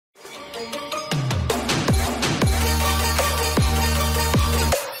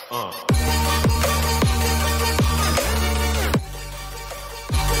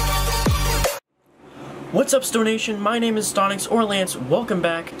What's up, StoNation? My name is Stonix or Lance. Welcome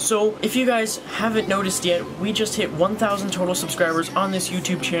back. So, if you guys haven't noticed yet, we just hit 1,000 total subscribers on this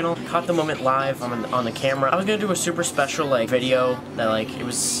YouTube channel. Caught the moment live on the camera. I was gonna do a super special video that it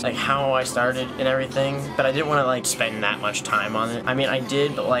was how I started and everything, but I didn't want to spend that much time on it. I mean, I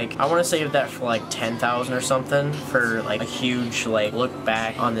did, but I want to save that for 10,000 or something for a huge look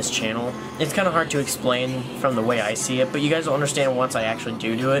back on this channel. It's kind of hard to explain from the way I see it, but you guys will understand once I actually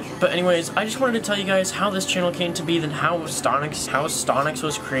do it. But anyways, I just wanted to tell you guys how this channel came to be, then how Stonix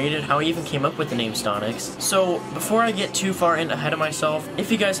was created, how I even came up with the name Stonix. So before I get too far ahead of myself,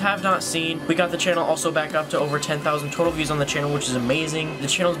 if you guys have not seen, we got the channel also back up to over 10,000 total views on the channel, which is amazing. The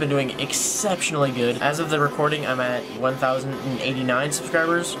channel's been doing exceptionally good. As of the recording, I'm at 1,089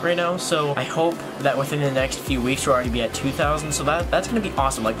 subscribers right now, so I hope that within the next few weeks we'll already be at 2,000, so that's gonna be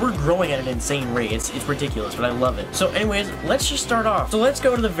awesome. We're growing at an insane rate. It's ridiculous, but I love it. So anyways, let's just start off. So let's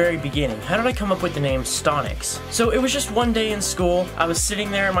go to the very beginning. How did I come up with the name Stonix? So it was just one day in school. I was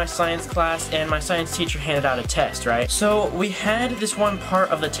sitting there in my science class, and my science teacher handed out a test, right? So we had this one part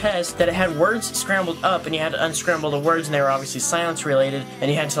of the test that it had words scrambled up, and you had to unscramble the words, and they were obviously science related,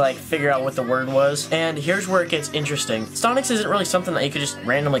 and you had to figure out what the word was. And here's where it gets interesting. Stonix isn't really something that you could just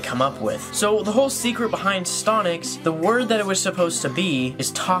randomly come up with. So the whole secret behind Stonix, the word that it was supposed to be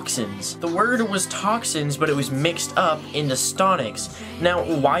is toxins. The word was toxins, but it was mixed up into Stonix. Now,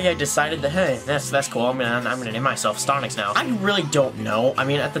 why I decided that, hey, that's cool, I'm gonna name myself Stonix now, I really don't know. I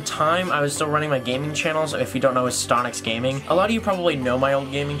mean, at the time, I was still running my gaming channel, so if you don't know, it's Stonix Gaming. A lot of you probably know my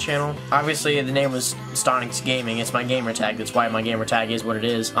old gaming channel. Obviously, the name was Stonix Gaming. It's my gamer tag. That's why my gamer tag is what it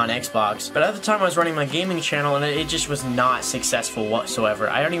is on Xbox. But at the time, I was running my gaming channel, and it just was not successful whatsoever.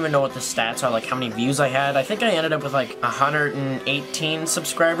 I don't even know what the stats are, how many views I had. I think I ended up with 118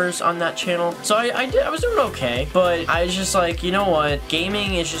 subscribers on that channel. So I was doing okay, but I was just you know what?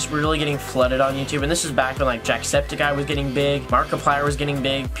 Gaming is just really getting flooded on YouTube, and this is back when Jacksepticeye was getting big, Markiplier was getting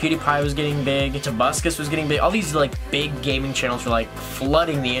big, PewDiePie was getting big, Tobuscus was getting big. All these big gaming channels were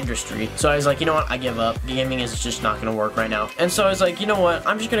flooding the industry. So I was you know what? I give up. Gaming is just not gonna work right now. And so I was you know what?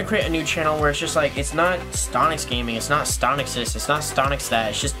 I'm just gonna create a new channel where it's just it's not Stonix Gaming, it's not Stonix this, it's not Stonix that,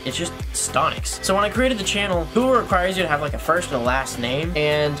 it's just Stonix. So when I created the channel, who requires you to have a first and a last name?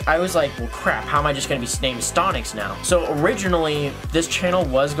 And I was well crap, how am I just gonna be named Stonix now? So originally this channel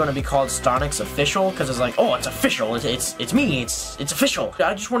was gonna be called Stonix Official, because it's oh, it's official, it's me, it's official.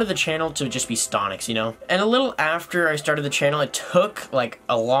 I just wanted the channel to just be Stonix, you know? And a little after I started the channel, it took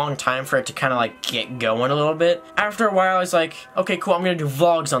a long time for it to kind of get going a little bit. After a while I was okay, cool, I'm gonna do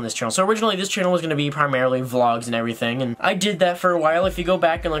vlogs on this channel. So originally this channel was gonna be primarily vlogs and everything, and I did that for a while. If you go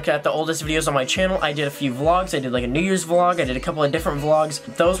back and look at the oldest videos on my channel, I did a few vlogs. I did a New Year's vlog, I did a couple of different vlogs.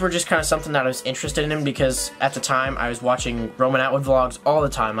 Those were just kind of something that I was interested in, because at the time I was watching Roman Atwood vlogs all the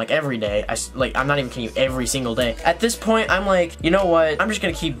time, every day. I'm not even kidding you, every single day. At this point I'm you know what, I'm just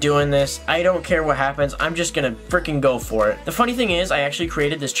gonna keep doing this. I don't care what happens, I'm just gonna freaking go for it. The funny thing is, I actually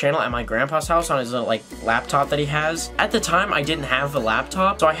created this channel at my grandpa's house on his laptop that he has. At the time I didn't have a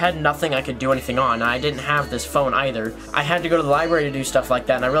laptop, so I had nothing I could do anything on, and I didn't have this phone either. I had to go to the library to do stuff like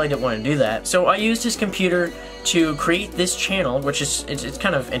that, and I really didn't want to do that. So I used his computer to create this channel, which is it's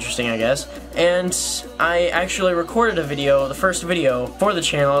kind of interesting, I guess. And I actually recorded a video, the first video for the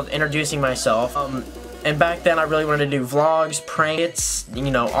channel, introducing myself. And back then I really wanted to do vlogs, pranks, you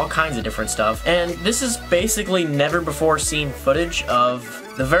know, all kinds of different stuff. And this is basically never before seen footage of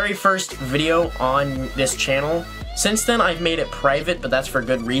the very first video on this channel. Since then, I've made it private, but that's for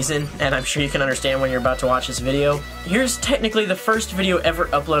good reason, and I'm sure you can understand when you're about to watch this video. Here's technically the first video ever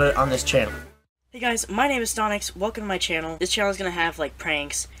uploaded on this channel. Hey guys, my name is Stonix. Welcome to my channel. This channel is going to have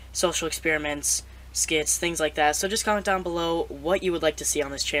pranks, social experiments, skits, things like that. So just comment down below what you would like to see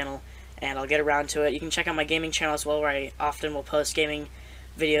on this channel, and I'll get around to it. You can check out my gaming channel as well, where I often will post gaming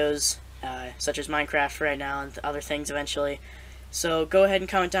videos, such as Minecraft right now, and other things eventually. So go ahead and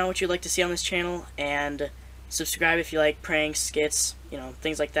comment down what you'd like to see on this channel, and subscribe if you like pranks, skits, you know,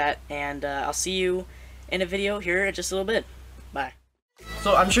 things like that. And I'll see you in a video here in just a little bit. Bye.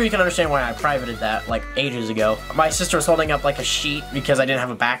 So I'm sure you can understand why I privated that ages ago. My sister was holding up a sheet because I didn't have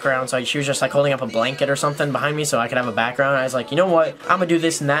a background, so she was just holding up a blanket or something behind me so I could have a background. I was you know what, I'm gonna do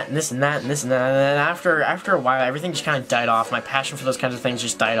this and that and this and that and this and that. And then after a while, everything just kind of died off. My passion for those kinds of things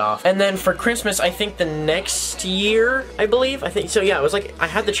just died off. And then for Christmas, I think the next year, I think so, yeah, it was I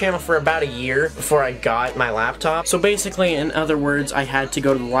had the channel for about a year before I got my laptop. So basically, in other words, I had to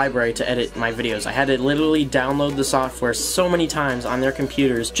go to the library to edit my videos. I had to literally download the software so many times on their computer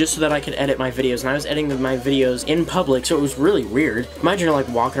computers just so that I could edit my videos, and I was editing my videos in public, so it was really weird. Imagine you're like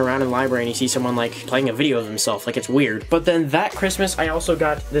walking around in the library and you see someone like playing a video of himself, like it's weird. But then that Christmas, I also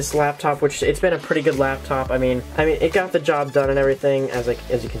got this laptop, which it's been a pretty good laptop. I mean, it got the job done and everything. As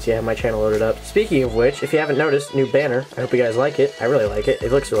you can see, I have my channel loaded up. Speaking of which, if you haven't noticed, new banner. I hope you guys like it. I really like it.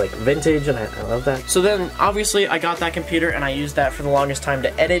 It looks like vintage, and I love that. So then, obviously, I got that computer, and I used that for the longest time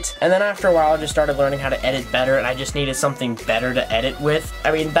to edit. And then after a while, I just started learning how to edit better, and I just needed something better to edit with.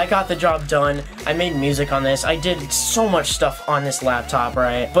 I mean, that got the job done. I made music on this. I did so much stuff on this laptop,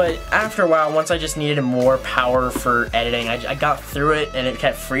 right? But after a while, once I just needed more power for editing, I got through it, and it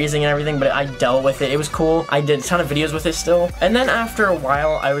kept freezing and everything, but I dealt with it. It was cool. I did a ton of videos with it still. And then after a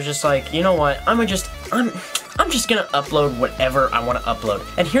while, I was just like, you know what? I'm just gonna upload whatever I want to upload.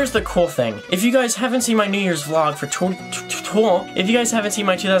 And here's the cool thing. If you guys haven't seen my New Year's vlog for if you guys haven't seen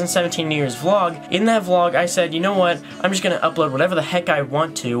my 2017 New Year's vlog, in that vlog I said, you know what? I'm just gonna upload whatever the heck I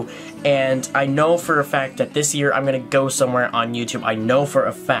want to, and I know for a fact that this year I'm gonna go somewhere on YouTube. I know for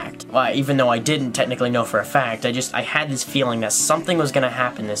a fact. Even though I didn't technically know for a fact, I had this feeling that something was gonna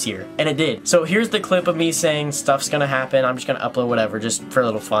happen this year. And it did. So here's the clip of me saying stuff's gonna happen. I'm just gonna upload whatever, just for a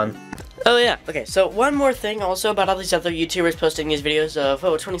little fun. Oh yeah, okay, so one more thing also about all these other YouTubers posting these videos of,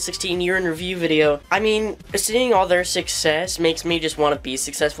 2016 year in review video. I mean, seeing all their success makes me just want to be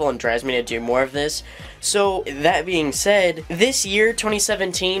successful and drives me to do more of this. So, that being said, this year,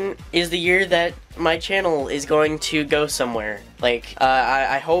 2017, is the year that my channel is going to go somewhere. Like,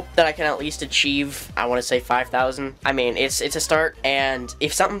 I hope that I can at least achieve, I want to say 5,000. I mean, it's a start, and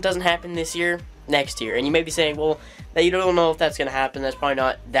if something doesn't happen this year, next year. And you may be saying, well, that you don't know if that's gonna happen. That's probably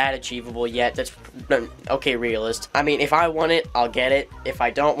not that achievable yet. That's okay, realist. I mean, if I want it, I'll get it. If I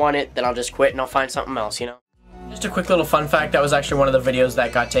don't want it, then I'll just quit and I'll find something else, you know? Just a quick little fun fact, that was actually one of the videos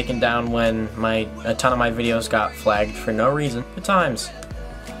that got taken down when a ton of my videos got flagged for no reason. Good times.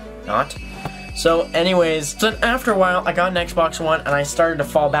 Not. So anyways, so then after a while, I got an Xbox One, and I started to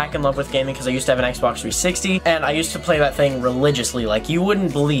fall back in love with gaming because I used to have an Xbox 360, and I used to play that thing religiously, like you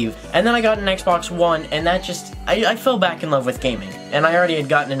wouldn't believe. And then I got an Xbox One, and that just, I fell back in love with gaming. And I already had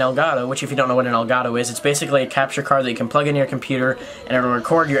gotten an Elgato, which if you don't know what an Elgato is, it's basically a capture card that you can plug in your computer, and it'll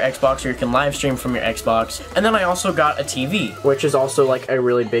record your Xbox, or you can live stream from your Xbox. And then I also got a TV, which is also like a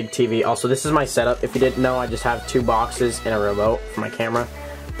really big TV. Also, this is my setup. If you didn't know, I just have 2 boxes and a remote for my camera.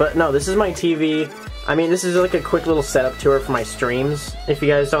 But no, this is my TV. I mean, this is like a quick little setup tour for my streams, if you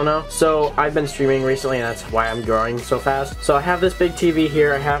guys don't know. So, I've been streaming recently, and that's why I'm growing so fast. So, I have this big TV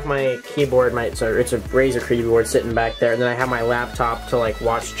here. I have my keyboard, it's a Razer keyboard sitting back there, and then I have my laptop to, like,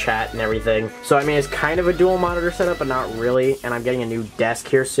 watch chat and everything. So, I mean, it's kind of a dual monitor setup, but not really, and I'm getting a new desk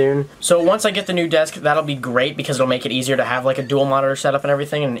here soon. So, once I get the new desk, that'll be great, because it'll make it easier to have, like, a dual monitor setup and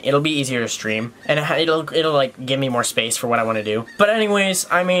everything, and it'll be easier to stream. And it'll like, give me more space for what I want to do. But anyways,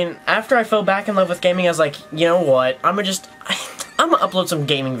 I mean, after I fell back in love with gaming, I was like, you know what, I'm gonna upload some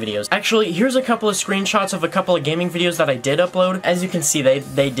gaming videos. Actually, here's a couple of screenshots of a couple of gaming videos that I did upload. As you can see,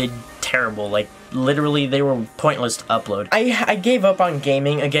 they did terrible. Like, literally, they were pointless to upload. I gave up on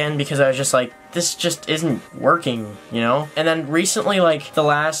gaming again because I was just like, this just isn't working, you know? And then recently, like, the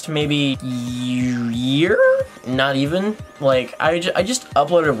last maybe year? Not even. Like, I just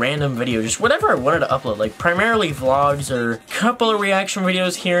uploaded a random video, just whatever I wanted to upload. Like, primarily vlogs, or a couple of reaction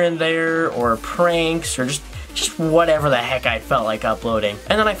videos here and there, or pranks, or just whatever the heck I felt like uploading.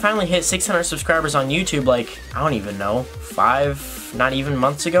 And then I finally hit 600 subscribers on YouTube, like, I don't even know, 5, not even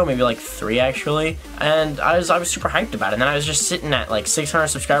months ago, maybe like 3 actually. And I was super hyped about it. And then I was just sitting at like 600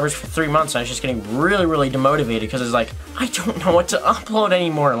 subscribers for 3 months, and I was just getting really, really demotivated because I was like, I don't know what to upload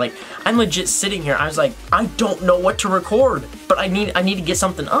anymore. Like, I'm legit sitting here, I was like, I don't know what to record, but I need to get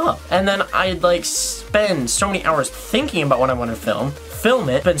something up. And then I'd like spend so many hours thinking about what I want to film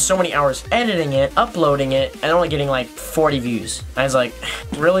it, spend so many hours editing it, uploading it, and only getting like 40 views. I was like,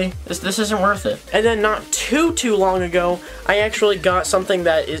 really? This isn't worth it. And then not too long ago, I actually got something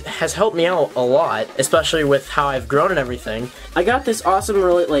that has helped me out a lot, especially with how I've grown and everything. I got this awesome,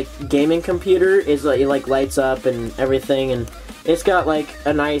 really, like, gaming computer. It like lights up and everything, and it's got like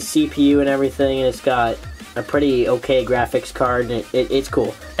a nice CPU and everything, and it's got a pretty okay graphics card, and it's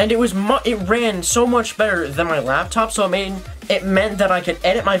cool. And it ran so much better than my laptop, so it meant that I could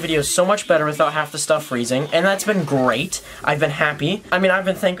edit my videos so much better without half the stuff freezing, and that's been great. I've been happy. I mean,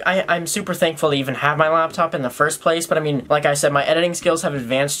 I'm super thankful to even have my laptop in the first place, but I mean, like I said, my editing skills have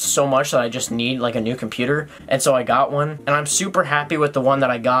advanced so much that I just need like a new computer, and so I got one, and I'm super happy with the one that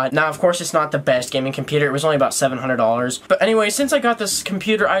I got. Now, of course, it's not the best gaming computer. It was only about $700, but anyway, since I got this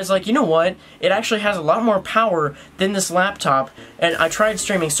computer, I was like, you know what? It actually has a lot more power than this laptop, and I tried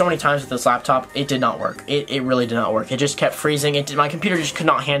streaming so many times with this laptop. It did not work. It really did not work. It just kept freezing amazing. My computer just could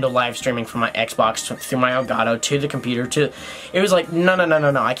not handle live streaming from my Xbox through my Elgato to the computer to... It was like, no,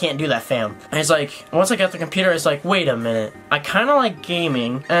 I can't do that, fam. And it's like, once I got the computer, it's like, wait a minute. I kind of like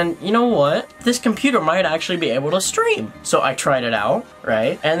gaming, and you know what? This computer might actually be able to stream. So I tried it out,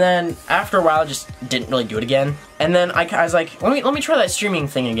 right? And then after a while, I just didn't really do it again. And then I was like, let me try that streaming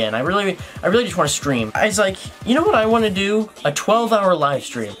thing again. I really just want to stream. I was like, you know what I want to do? A 12-hour live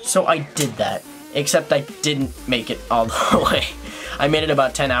stream. So I did that. Except I didn't make it all the way. I made it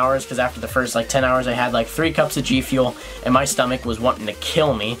about 10 hours because after the first like 10 hours I had like 3 cups of G Fuel and my stomach was wanting to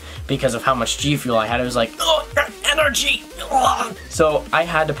kill me because of how much G Fuel I had. It was like, oh, energy! Ugh. So I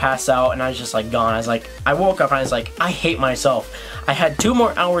had to pass out and I was just like gone. I woke up and I was like, I hate myself. I had 2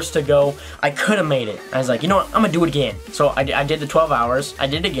 more hours to go. I could have made it. I was like, you know what? I'm gonna do it again. So I did the 12 hours. I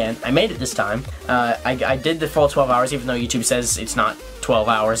did it again. I made it this time. I did the full 12 hours even though YouTube says it's not 12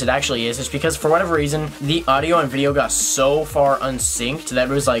 hours. It actually is. It's because for whatever reason, the audio and video got so far unsynced that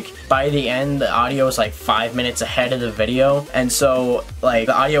it was like, by the end, the audio was like 5 minutes ahead of the video. And so, like,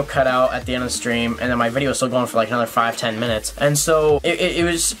 the audio cut out at the end of the stream, and then my video was still going for like another 5-10 minutes. And so, it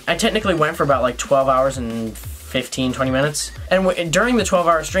was, I technically went for about like 12 hours and 15-20 minutes. And during the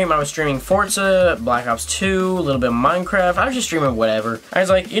 12-hour stream, I was streaming Forza, Black Ops 2, a little bit of Minecraft. I was just streaming whatever. I was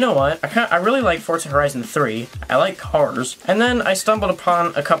like, you know what? I really like Forza Horizon 3. I like cars. And then I stumbled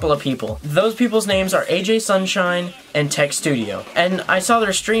upon a couple of people. Those people's names are AJ Sunshine and Tech Studio. And I saw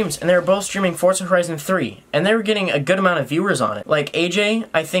their streams, and they were both streaming Forza Horizon 3. And they were getting a good amount of viewers on it. Like AJ,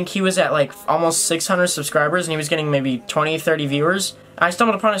 I think he was at like almost 600 subscribers, and he was getting maybe 20-30 viewers. I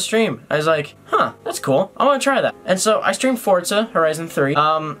stumbled upon a stream. I was like, huh, that's cool. I want to try that. And so I streamed Forza Horizon 3.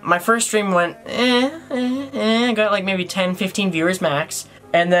 My first stream went, got like maybe 10-15 viewers max.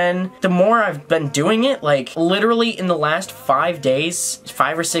 And then the more I've been doing it, like literally in the last 5 days,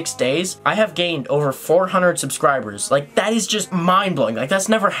 5 or 6 days, I have gained over 400 subscribers. Like that is just mind-blowing. Like that's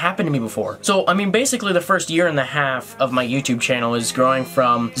never happened to me before. So I mean basically the first year and a half of my YouTube channel is growing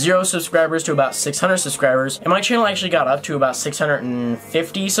from 0 subscribers to about 600 subscribers. And my channel actually got up to about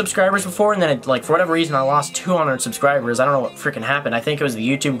 650 subscribers before, and then it, like for whatever reason I lost 200 subscribers. I don't know what freaking happened. I think it was the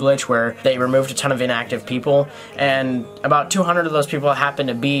YouTube glitch where they removed a ton of inactive people, and about 200 of those people happened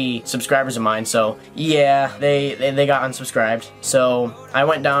to be subscribers of mine, so yeah, they got unsubscribed. So I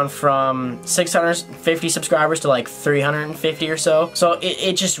went down from 650 subscribers to like 350 or so. So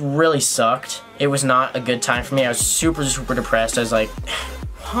it just really sucked. It was not a good time for me. I was super depressed. I was like,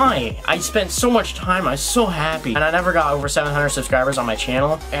 why? I spent so much time, I was so happy. And I never got over 700 subscribers on my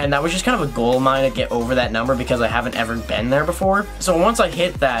channel, and that was just kind of a goal of mine to get over that number because I haven't ever been there before. So once I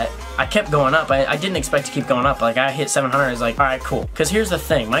hit that, I kept going up. I didn't expect to keep going up. Like I hit 700, I was like, alright, cool. Because here's the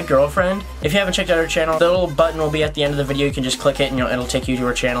thing, my girlfriend, if you haven't checked out her channel, the little button will be at the end of the video. You can just click it and it'll take you to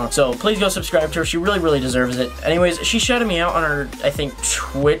her channel. So please go subscribe to her. She really deserves it. Anyways, she shouted me out on her, I think,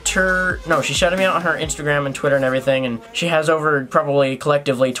 Twitter. No, she shouted me out on her Instagram and Twitter and everything, and she has over probably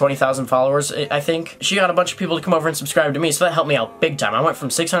collectively 20,000 followers, I think. She got a bunch of people to come over and subscribe to me, so that helped me out big time. I went from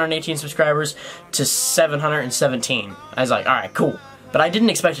 618 subscribers to 717. I was like, alright, cool. But I didn't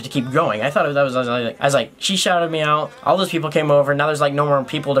expect it to keep going. I thought that was, I was like, she shouted me out, all those people came over, now there's like no more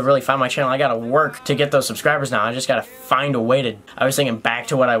people to really find my channel. I gotta work to get those subscribers now. I just gotta find a way to, I was thinking back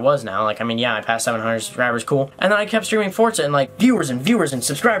to what I was now. Like, I mean, yeah, I passed 700 subscribers, cool. And then I kept streaming Forza, and like, viewers and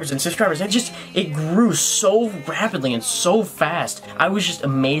subscribers and subscribers. It grew so rapidly and so fast. I was just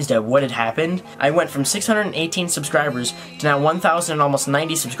amazed at what had happened. I went from 618 subscribers to now 1,000 and almost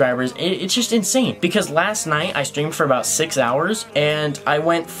 90 subscribers. It's just insane. Because last night, I streamed for about 6 hours, and I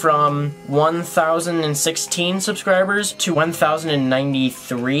went from 1,016 subscribers to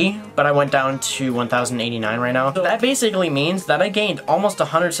 1,093, but I went down to 1,089 right now. So that basically means that I gained almost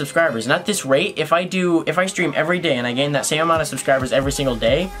 100 subscribers. And at this rate, if I stream every day and I gain that same amount of subscribers every single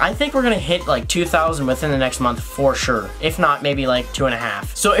day, I think we're gonna hit like 2,000 within the next month for sure. If not, maybe like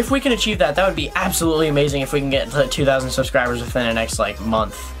 2.5. So if we can achieve that, that would be absolutely amazing if we can get to 2,000 subscribers within the next like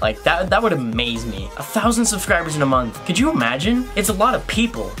month. Like that would amaze me. 1,000 subscribers in a month. Could you imagine? It's a lot of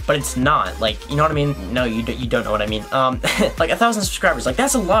people, but it's not. Like, you know what I mean? No, you don't know what I mean. Like 1,000 subscribers, like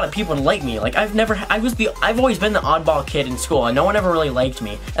that's a lot of people to like me. Like I've always been the oddball kid in school, and no one ever really liked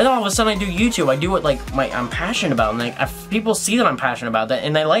me. And then all of a sudden I do YouTube, I do what like I'm passionate about, and like people see that I'm passionate about that,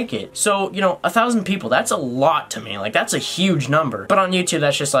 and they like it. So, you know, 1,000 people, that's a lot to me. Like that's a huge number. But on YouTube,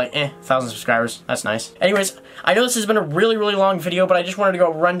 that's just like, 1,000 subscribers, that's nice. Anyways, I know this has been a really long video, but I just wanted to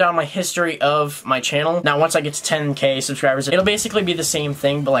go run down my history of my channel. Now, once I get to 10K subscribers, it'll basically basically be the same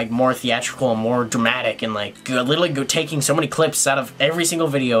thing, but like more theatrical and more dramatic, and like literally taking so many clips out of every single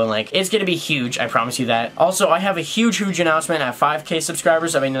video, and like it's gonna be huge, I promise you that. Also, I have a huge announcement at 5K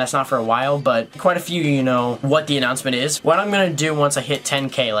subscribers. I mean, that's not for a while, but quite a few of you know what the announcement is. What I'm gonna do once I hit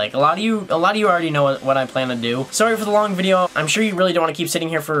 10K, like a lot of you already know what I plan to do. Sorry for the long video. I'm sure you really don't want to keep sitting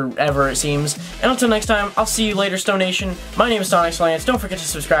here forever, it seems. And until next time, I'll see you later, StoNation. My name is Stonix Let. Don't forget to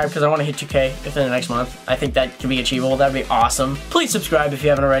subscribe because I want to hit 2K within the next month. I think that could be achievable. That'd be awesome. Please subscribe if you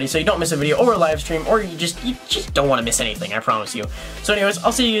haven't already so you don't miss a video or a live stream, or you just don't want to miss anything, I promise you. So anyways,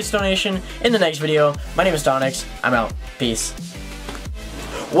 I'll see you, StoNation, in the next video. My name is Stonix. I'm out. Peace.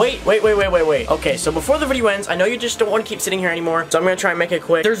 Wait. Okay, so before the video ends, I know you just don't want to keep sitting here anymore, so I'm gonna try and make it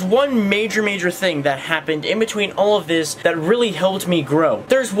quick. There's one major thing that happened in between all of this that really helped me grow.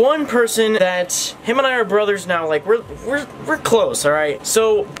 There's one person that, him and I are brothers now, like, we're close, alright?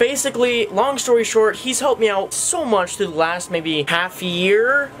 So, basically, long story short, he's helped me out so much through the last maybe half a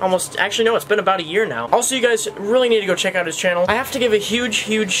year, almost, actually no, it's been about a year now. Also, you guys really need to go check out his channel. I have to give a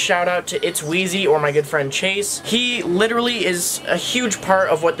huge shout out to It's Wheezy, or my good friend Chase. He literally is a huge part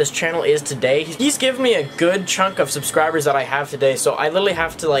of what this channel is today. He's given me a good chunk of subscribers that I have today, so I literally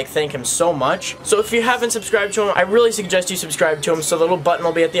have to like thank him so much. So if you haven't subscribed to him, I really suggest you subscribe to him. So the little button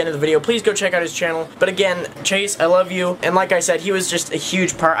will be at the end of the video. Please go check out his channel. But again, Chase, I love you. And like I said, he was just a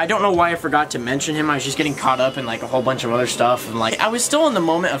huge part. I don't know why I forgot to mention him. I was just getting caught up in like a whole bunch of other stuff, and like I was still in the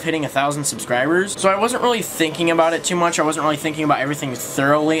moment of hitting 1,000 subscribers, so I wasn't really thinking about it too much. I wasn't really thinking about everything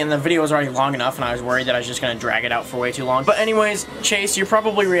thoroughly, and the video was already long enough, and I was worried that I was just gonna drag it out for way too long. But anyways, Chase, you're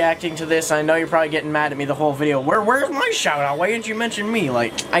probably reacting to this. I know you're probably getting mad at me the whole video. Where's my shout out? Why didn't you mention me?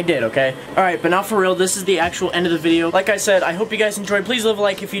 Like, I did, okay? Alright, but now for real, this is the actual end of the video. Like I said, I hope you guys enjoyed. Please leave a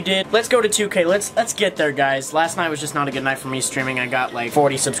like if you did. Let's go to 2K. Let's get there, guys. Last night was just not a good night for me streaming. I got like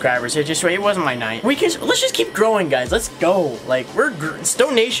 40 subscribers. It wasn't my night. Let's just keep growing, guys. Let's go. Like, we're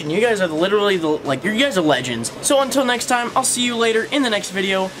StoNation. You guys are literally you guys are legends. So until next time, I'll see you later in the next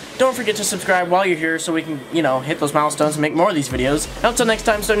video. Don't forget to subscribe while you're here so we can, you know, hit those milestones and make more of these videos. Until next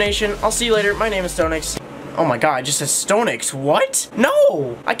time, StoNation, I'll see you later. My name is Stonix. Oh my god, it just says Stonix. What?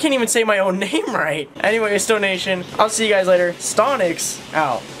 No! I can't even say my own name right. Anyway, StoNation, I'll see you guys later. Stonix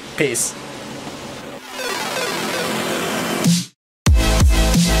out. Peace.